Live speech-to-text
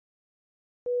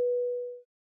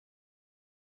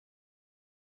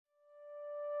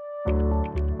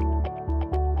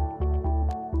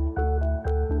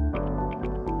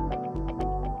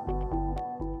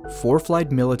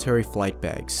ForeFlight Military Flight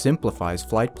Bag simplifies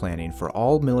flight planning for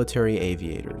all military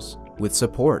aviators, with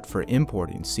support for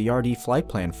importing CRD flight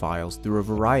plan files through a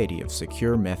variety of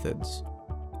secure methods.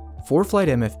 ForeFlight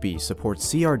MFB supports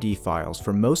CRD files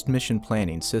for most mission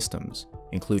planning systems,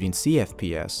 including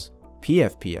CFPS,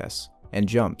 PFPS, and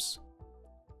JUMPs.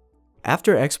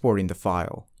 After exporting the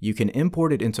file, you can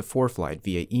import it into ForeFlight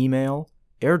via email,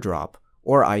 AirDrop,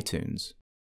 or iTunes.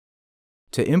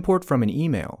 To import from an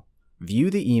email, view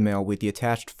the email with the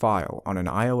attached file on an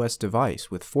iOS device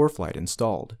with ForeFlight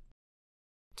installed.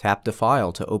 Tap the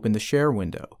file to open the Share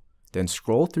window, then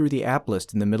scroll through the app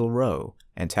list in the middle row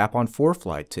and tap on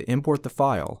ForeFlight to import the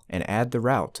file and add the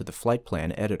route to the flight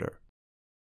plan editor.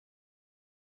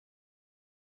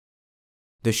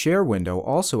 The Share window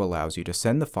also allows you to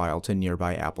send the file to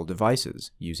nearby Apple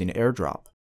devices using AirDrop.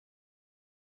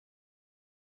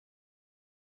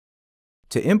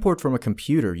 To import from a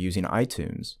computer using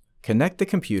iTunes, connect the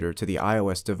computer to the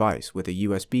iOS device with a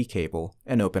USB cable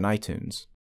and open iTunes.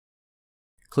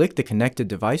 Click the Connected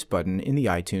Device button in the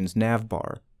iTunes nav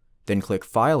bar, then click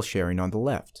File Sharing on the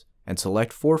left and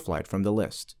select ForeFlight from the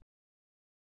list.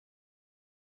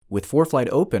 With ForeFlight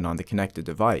open on the connected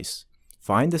device,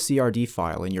 find the CRD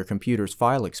file in your computer's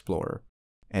File Explorer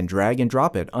and drag and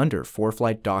drop it under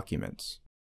ForeFlight Documents.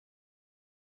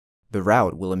 The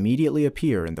route will immediately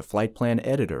appear in the flight plan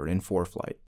editor in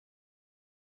ForeFlight.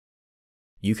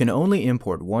 You can only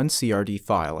import one CRD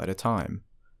file at a time,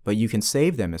 but you can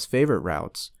save them as favorite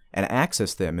routes and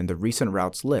access them in the Recent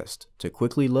Routes list to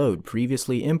quickly load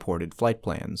previously imported flight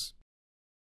plans.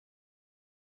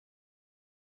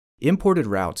 Imported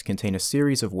routes contain a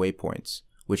series of waypoints,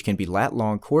 which can be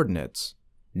lat-long coordinates,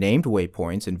 named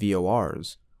waypoints and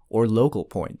VORs, or local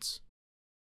points.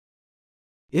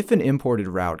 If an imported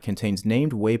route contains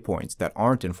named waypoints that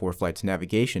aren't in ForeFlight's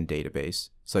navigation database,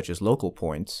 such as local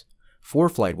points,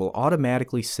 ForeFlight will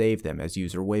automatically save them as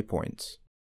user waypoints.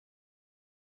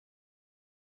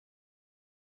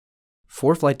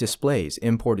 ForeFlight displays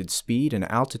imported speed and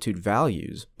altitude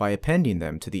values by appending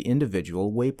them to the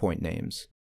individual waypoint names,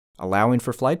 allowing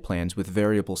for flight plans with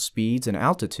variable speeds and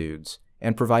altitudes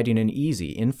and providing an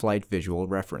easy in-flight visual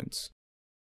reference.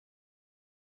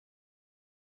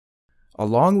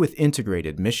 Along with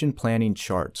integrated mission planning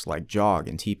charts like JOG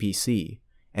and TPC,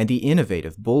 and the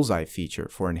innovative Bullseye feature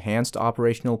for enhanced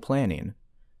operational planning,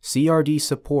 CRD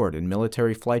support in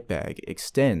Military Flight Bag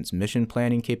extends mission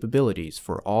planning capabilities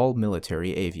for all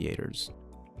military aviators.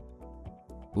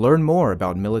 Learn more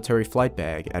about Military Flight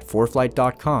Bag at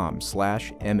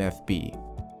foreflight.com/MFB.